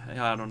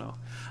 I don't know.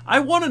 I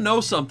want to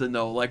know something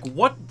though. Like,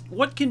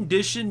 what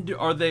condition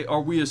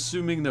are we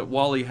assuming that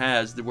Wally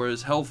has where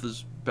his health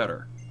is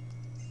better?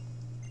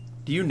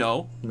 Do you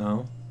know?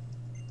 No.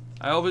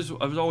 I've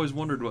always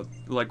wondered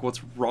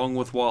what's wrong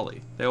with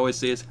Wally. They always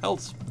say his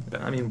health's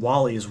better. I mean,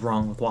 Wally is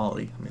wrong with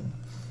Wally. I mean,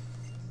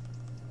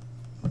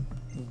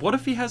 what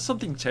if he has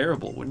something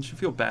terrible? Wouldn't you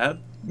feel bad?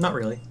 Not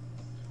really.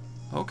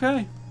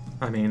 Okay.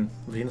 I mean,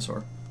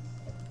 Venusaur.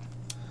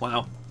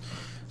 Wow.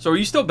 So are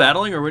you still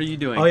battling, or what are you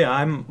doing? Oh yeah,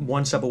 I'm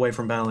one step away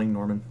from battling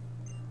Norman.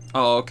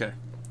 Oh, okay.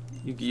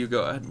 You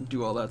go ahead and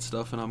do all that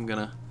stuff, and I'm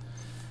gonna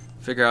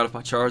figure out if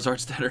my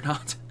Charizard's dead or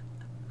not.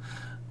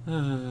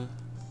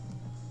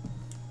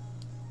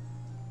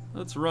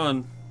 Let's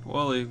run,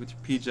 Wally, with your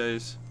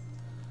PJs.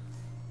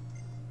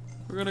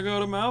 We're gonna go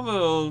to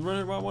Malville,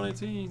 running about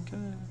 118. Okay.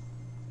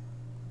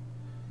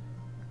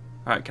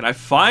 Alright, can I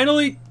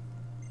finally...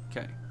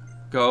 Okay.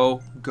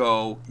 Go,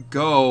 go,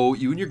 go.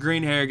 You and your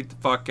green hair, get the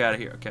fuck out of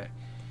here. Okay.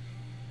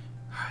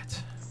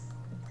 Alright.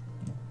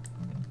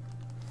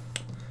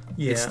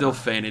 Yeah. It's still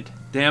fainted.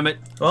 Damn it.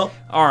 Well,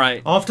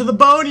 alright. off to the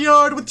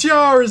boneyard with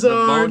Charizard!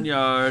 The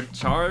boneyard.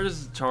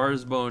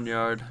 Char's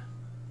boneyard.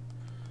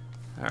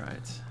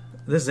 Alright.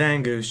 This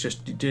Zangoose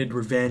just did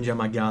revenge on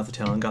my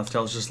Gothitelle, and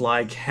Gothitelle's just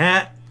like,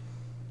 hat.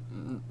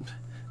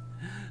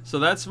 So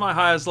that's my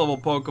highest level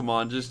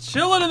Pokemon, just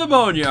chilling in the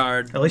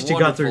boneyard. At least you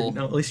Wonderful. got through.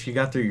 No, at least you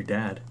got through your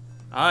dad.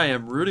 I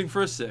am rooting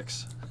for a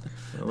 6.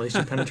 At least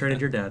you penetrated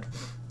your dad.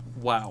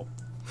 Wow.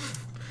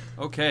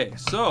 Okay,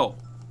 so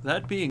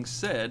that being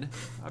said,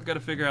 I've got to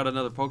figure out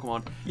another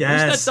Pokemon.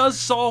 Yes. At least that does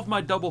solve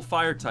my double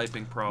fire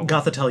typing problem.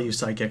 Gothitelle, you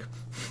psychic.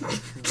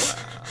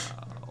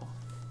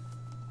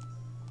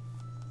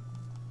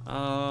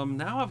 Wow.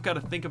 Now I've got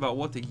to think about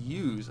what to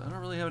use. I don't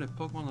really have any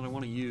Pokemon that I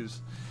want to use.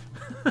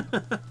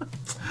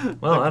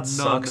 Well, like that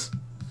sucks.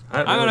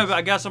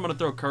 I guess I'm gonna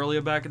throw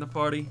Curlia back in the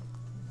party.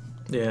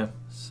 Yeah.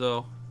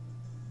 So.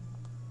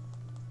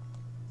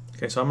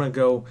 Okay, so I'm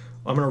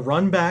gonna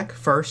run back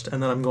first,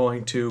 and then I'm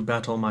going to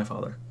battle my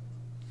father.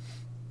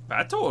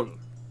 Battle.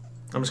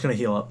 I'm just gonna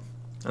heal up,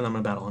 and I'm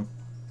gonna battle him.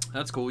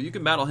 That's cool. You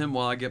can battle him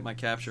while I get my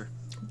capture.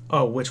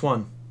 Oh, which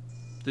one?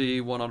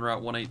 The one on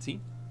Route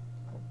 118.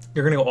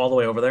 You're gonna go all the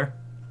way over there?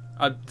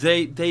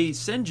 They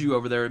send you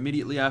over there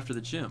immediately after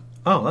the gym.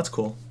 Oh, that's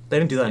cool. They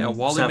didn't do that in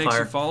Wally Sapphire. makes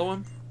you follow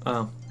him.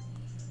 Oh.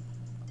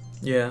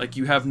 Yeah. Like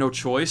you have no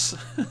choice.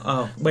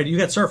 Oh, wait, you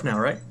got Surf now,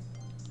 right?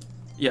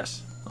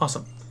 Yes.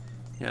 Awesome.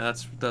 Yeah,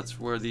 that's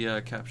where the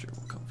capture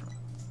will come from.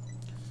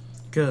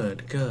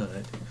 Good,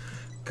 good.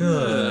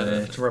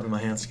 Good. Just rubbing my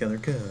hands together.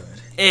 Good.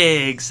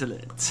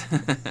 Excellent.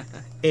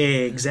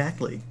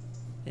 Exactly.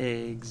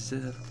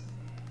 Exactly.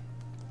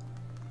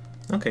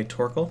 Okay,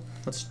 Torkoal.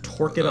 Let's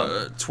torque it up.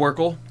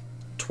 Twerkle.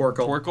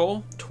 Twerkle.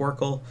 Twerkle.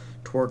 Twerkle.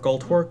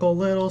 Twerkle, twerkle,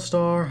 little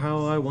star,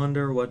 how I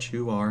wonder what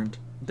you aren't.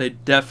 They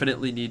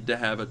definitely need to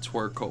have a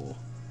Twerkle.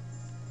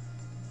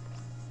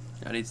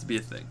 That needs to be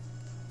a thing.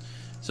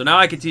 So now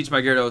I can teach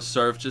my Gyarados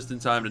Surf just in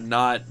time to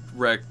not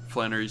wreck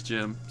Flannery's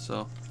gym.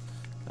 So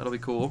that'll be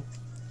cool.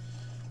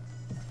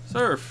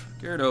 Surf,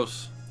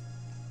 Gyarados.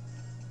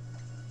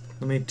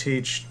 Let me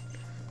teach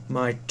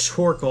my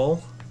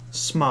Torkoal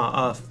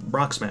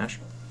Rock Smash,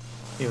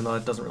 even though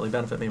it doesn't really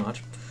benefit me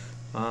much.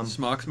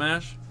 Smock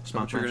Smash?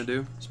 Smock what you're gonna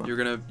do? Smock.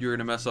 You're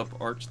gonna mess up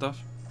arch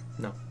stuff?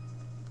 No.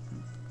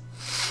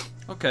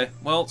 Okay,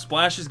 well,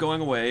 Splash is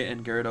going away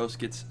and Gyarados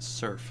gets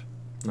Surf.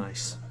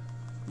 Nice.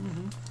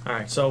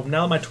 Alright, so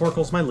now that my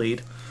Torkoal's my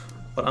lead,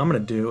 what I'm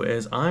going to do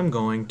is I'm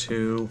going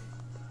to...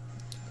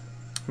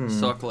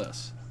 Suck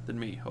less than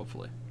me,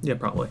 hopefully. Yeah,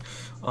 probably.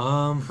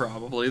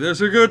 Probably.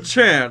 There's a good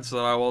chance that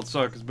I won't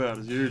suck as bad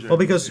as you do. Well,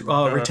 because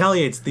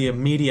Retaliate's the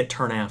immediate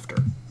turn after.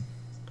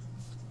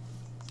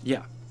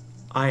 Yeah.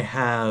 I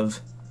have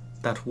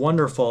that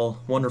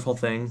wonderful, wonderful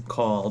thing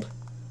called...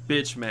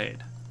 Bitch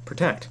made.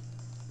 Protect.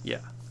 Yeah,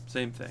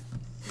 same thing.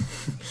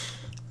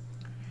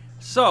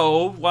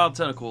 So, Wild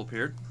Tentacle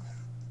appeared.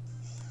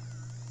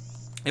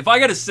 If I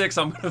get a 6,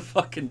 I'm gonna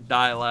fucking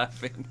die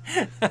laughing.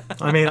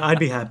 I mean, I'd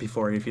be happy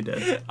for you if you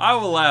did. I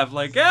will laugh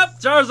like, yep,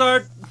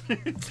 Charizard.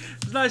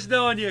 It's nice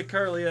knowing you,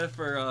 Curlia,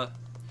 for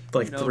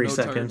like 3 no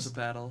seconds. Turns of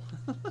battle.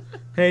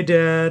 Hey,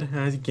 Dad.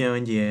 How's it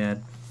going,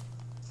 Dad?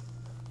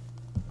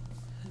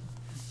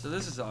 So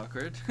this is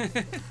awkward.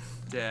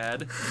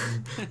 Dad.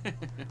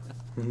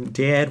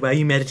 Dad, why are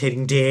you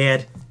meditating,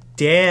 Dad?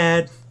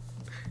 Dad,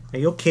 are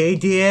you okay,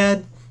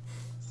 Dad?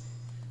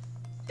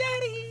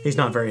 Daddy. He's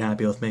not very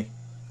happy with me.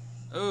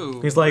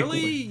 Oh, he's like, really?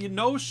 You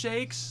know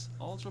shakes?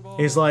 Ultra Ball?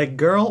 He's like,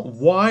 girl,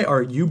 why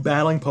are you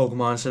battling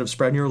Pokemon instead of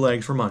spreading your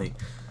legs for money?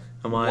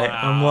 I'm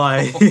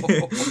like,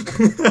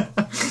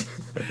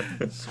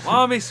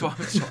 Swami.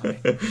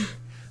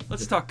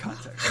 Let's talk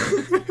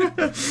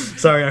context.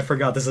 Sorry, I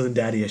forgot this isn't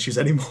daddy issues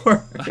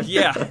anymore.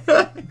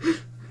 Yeah.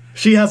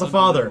 She has a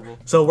father,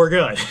 so we're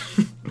good.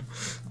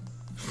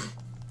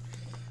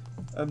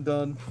 I'm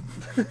done.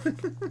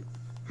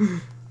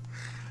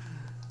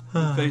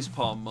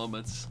 Facepalm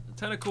moments. The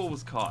Tentacool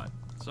was caught.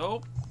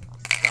 So,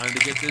 time to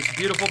get this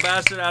beautiful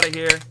bastard out of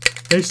here.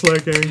 Hey,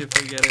 Slicking. See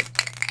if we get it.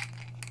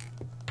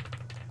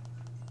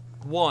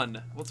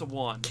 1. What's a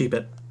 1? Keep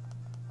it.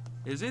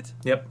 Is it?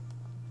 Yep.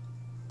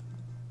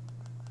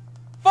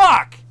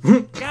 Fuck!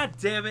 God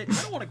damn it. I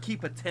don't want to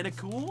keep a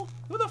Tentacool.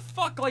 Who the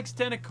fuck likes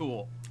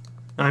Tentacool?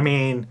 I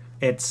mean,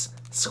 it's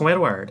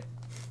Squidward.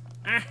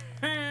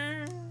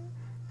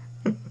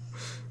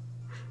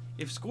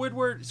 If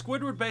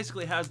Squidward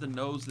basically has the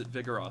nose that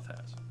Vigoroth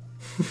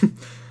has.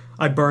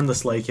 I burned the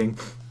Slaking.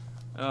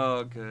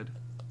 Oh, good.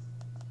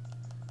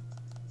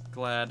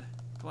 Glad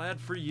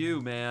for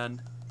you,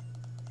 man.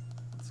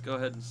 Let's go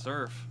ahead and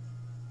surf.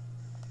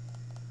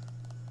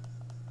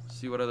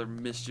 See what other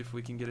mischief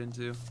we can get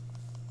into.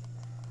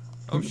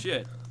 Oh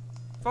shit.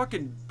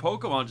 Fucking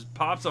Pokemon just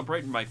pops up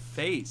right in my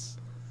face.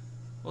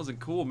 Wasn't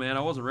cool, man.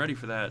 I wasn't ready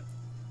for that.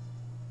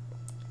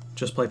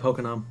 Just play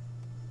Pokemon.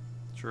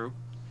 True.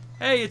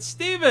 Hey, it's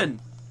Steven!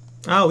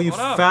 Oh, you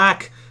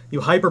fack.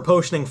 You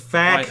hyper-potioning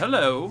fack. Why,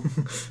 hello.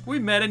 We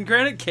met in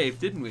Granite Cave,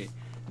 didn't we?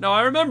 No,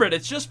 I remember it.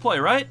 It's Just Play,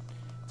 right?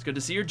 It's good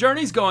to see your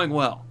journey's going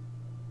well.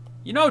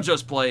 You know,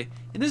 Just Play,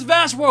 in this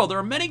vast world, there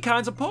are many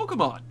kinds of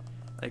Pokemon.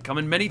 They come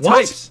in many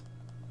types.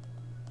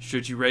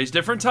 Should you raise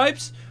different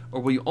types? Or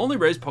will you only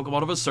raise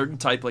Pokemon of a certain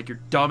type like your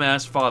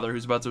dumbass father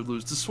who's about to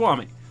lose to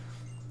Swami?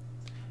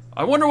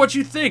 I wonder what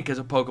you think as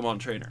a Pokemon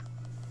trainer.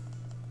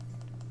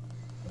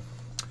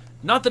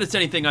 Not that it's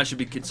anything I should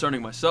be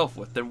concerning myself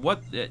with, then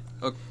what...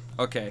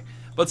 Okay.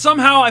 But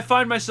somehow I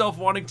find myself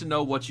wanting to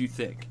know what you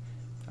think.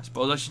 I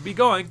suppose I should be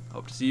going.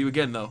 Hope to see you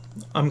again, though.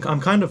 I'm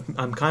kind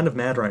of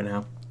mad right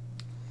now.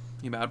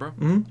 You mad, bro?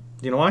 Mm-hmm. Do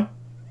you know why?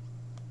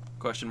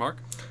 Question mark.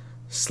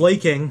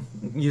 Slaking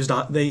he used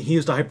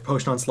a hyper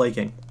potion on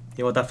Slaking.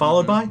 You know what that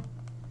followed by?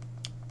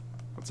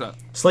 What's that?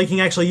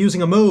 Slaking actually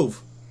using a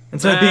move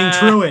instead of being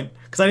truant,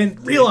 because I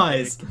didn't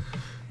realize.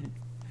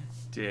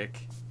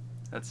 Dick.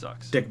 That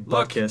sucks. Dick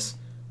butt kiss.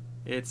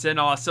 It's an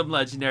awesome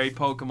legendary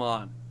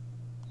Pokemon.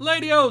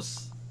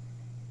 Latios!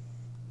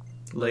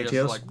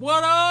 Latios? Like,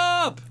 what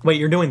up? Wait,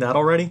 you're doing that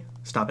already?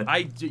 Stop it.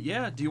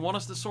 Yeah, do you want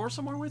us to soar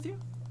somewhere with you?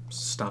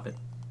 Stop it.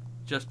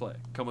 Just play.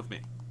 Come with me.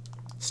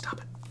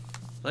 Stop it.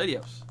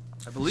 Latios.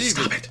 I believe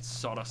it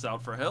sought us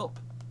out for help.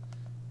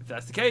 If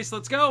that's the case,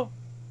 let's go.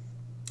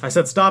 I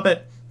said stop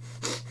it.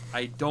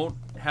 I don't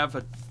have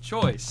a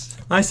choice.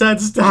 I said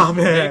stop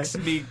it. Makes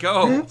me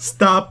go.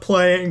 Stop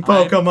playing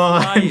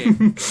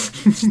Pokemon.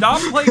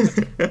 Stop playing.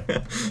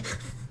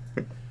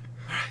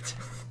 Alright.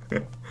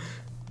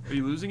 Are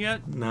you losing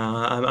yet?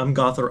 Nah, I'm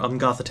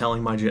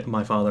Gothatelling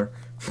my father.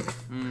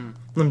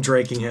 I'm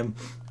Draking him.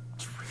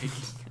 Drake.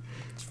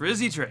 It's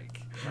Frizzy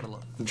Drake. Gotta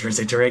love it.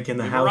 Drizzy Drake in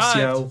the house,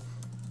 yo.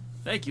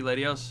 Thank you,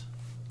 Latios.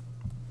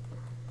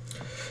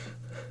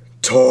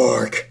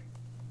 Torque. ...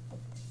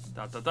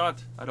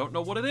 I don't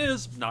know what it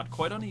is. Not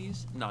quite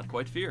unease, not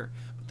quite fear,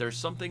 but there's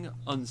something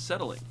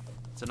unsettling.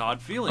 It's an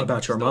odd feeling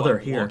about your mother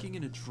I'm here. Walking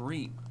in a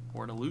dream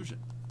or an illusion.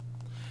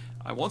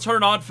 I once heard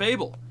an odd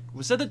fable. It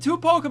was said that 2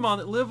 Pokemon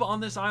that live on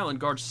this island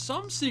guard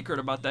some secret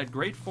about that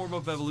great form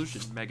of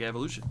evolution, Mega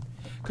Evolution.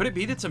 Could it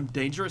be that some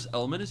dangerous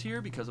element is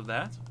here because of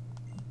that?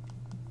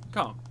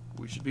 Come,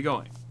 we should be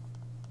going.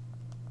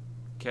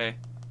 Okay.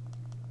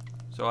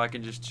 So I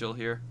can just chill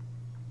here.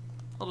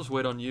 I'll just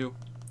wait on you.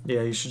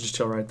 Yeah, you should just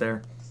chill right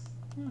there.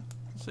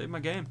 Save my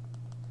game.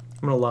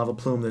 I'm gonna lava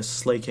plume this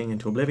Slaking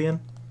into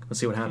oblivion. Let's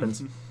see what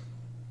happens.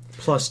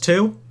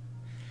 +2.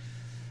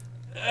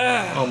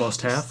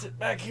 Almost half. Sit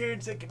back here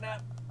and take a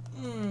nap.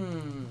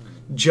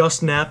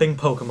 Just napping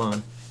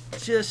Pokemon.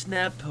 Just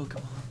nap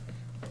Pokemon.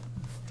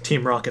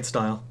 Team Rocket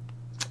style.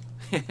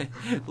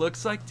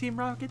 Looks like Team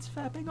Rocket's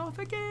fapping off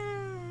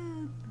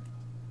again.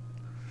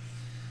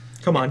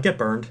 Come on, get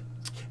burned.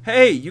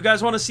 Hey, you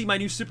guys want to see my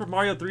new Super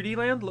Mario 3D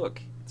Land?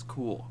 Look, it's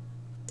cool.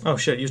 Oh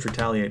shit, used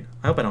Retaliate.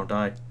 I hope I don't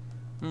die.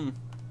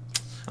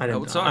 I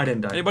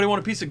didn't die. Anybody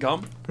want a piece of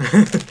gum?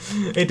 I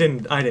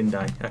didn't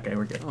die. Okay,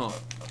 we're good. Oh,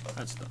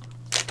 that's dumb.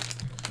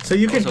 So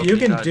you can do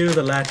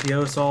the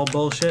Latios all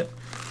bullshit,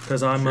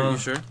 because I'm You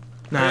sure?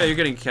 Nah. Yeah, you're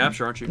getting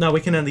capture, aren't you? No, we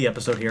can end the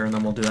episode here and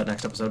then we'll do that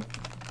next episode.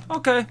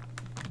 Okay.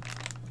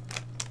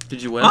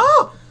 Did you win?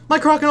 Oh! My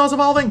Crocodile's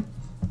evolving!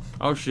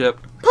 Oh shit.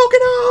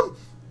 Pokémon!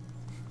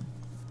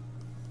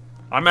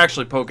 I'm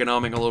actually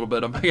Pokénomming a little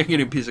bit. I'm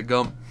getting a piece of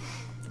gum.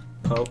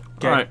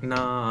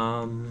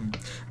 Pokenom.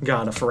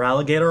 Got a for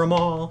alligator 'em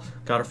all.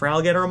 Got a for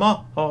alligator 'em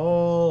all.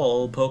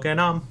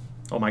 Pokenom.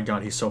 Oh my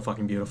god, he's so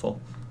fucking beautiful.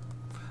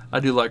 I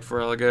do like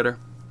for alligator.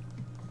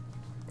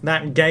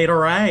 That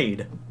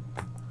Gatorade.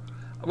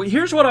 Wait,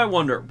 here's what I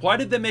wonder. Why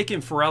did they make him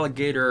for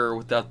alligator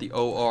without the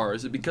OR?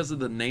 Is it because of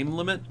the name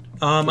limit?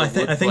 I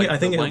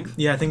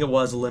think it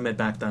was a limit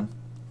back then.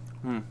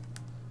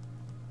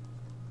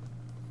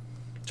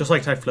 Just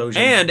like Typhlosion.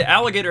 And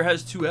alligator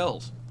has 2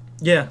 L's.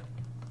 Yeah.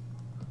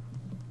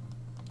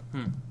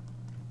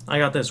 I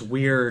got this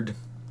weird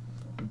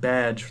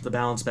badge, the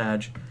balance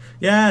badge.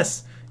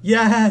 Yes!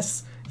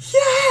 Yes!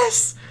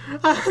 Yes!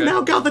 Okay.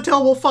 Now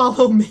Gothitelle will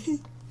follow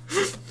me.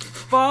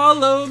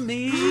 Follow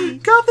me.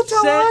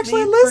 Gothitelle will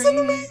actually listen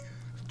to me.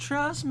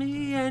 Trust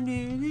me and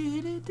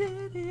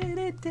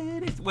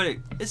wait,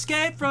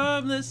 escape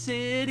from the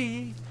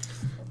city.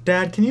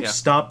 Dad, can you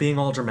stop being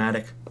all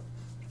dramatic?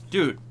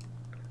 Dude,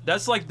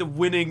 that's like the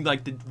winning,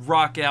 like the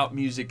rock out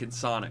music in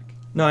Sonic.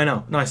 No, I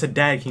know. No, I said,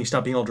 Dad, can you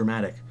stop being all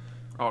dramatic?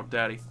 Oh,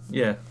 Daddy.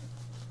 Yeah.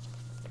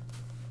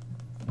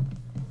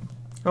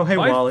 Oh, hey,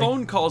 My Wally. My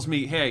phone calls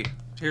me. Hey,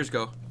 here's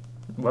go.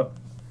 What?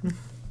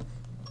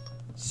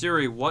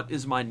 Siri, what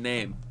is my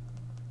name?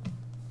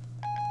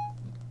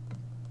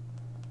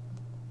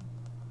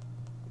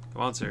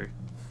 Come on, Siri.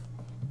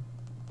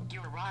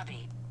 You're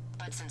Robbie,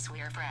 but since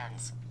we are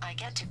friends, I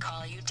get to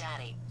call you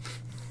Daddy.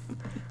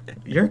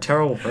 You're a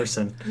terrible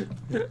person.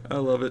 I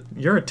love it.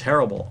 You're a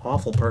terrible,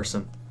 awful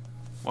person.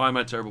 Why am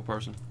I a terrible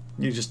person?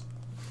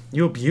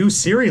 You abuse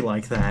Siri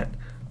like that.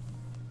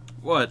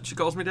 What? She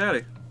calls me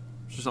Daddy.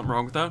 Is there something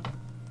wrong with that?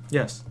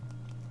 Yes.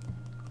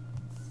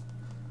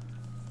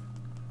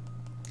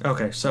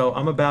 Okay, so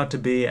I'm about to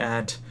be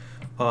at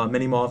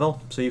Mini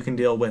Mauville, so you can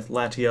deal with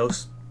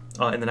Latios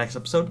in the next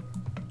episode.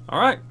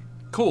 Alright,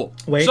 cool.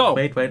 Wait,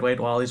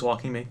 while he's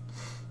walking me.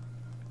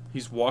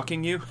 He's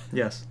walking you?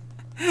 Yes.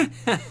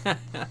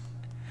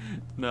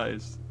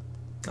 Nice.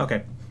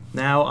 Okay,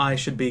 now I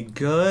should be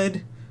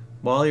good.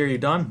 Wally, are you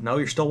done? No,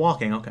 you're still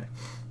walking, okay.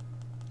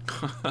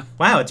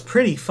 Wow, it's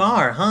pretty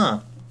far, huh?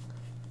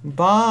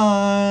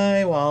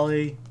 Bye,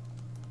 Wally.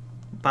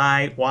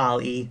 Bye,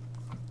 Wally.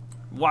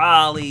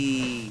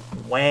 Wally.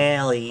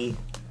 Wally.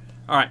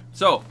 Alright,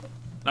 so,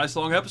 nice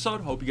long episode.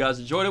 Hope you guys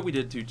enjoyed it. We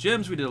did 2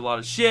 gyms. We did a lot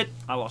of shit.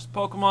 I lost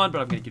Pokemon,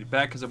 but I'm going to get it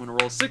back because I'm going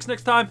to roll 6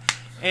 next time.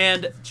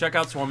 And check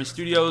out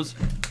SwamiStudios.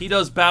 He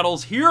does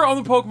battles here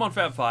on the Pokemon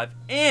Fab 5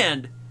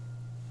 and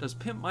does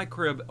Pimp My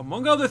Crib,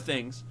 among other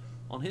things,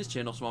 on his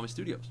channel,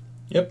 SwamiStudios.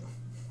 Yep.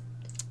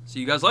 See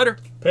you guys later.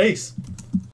 Peace.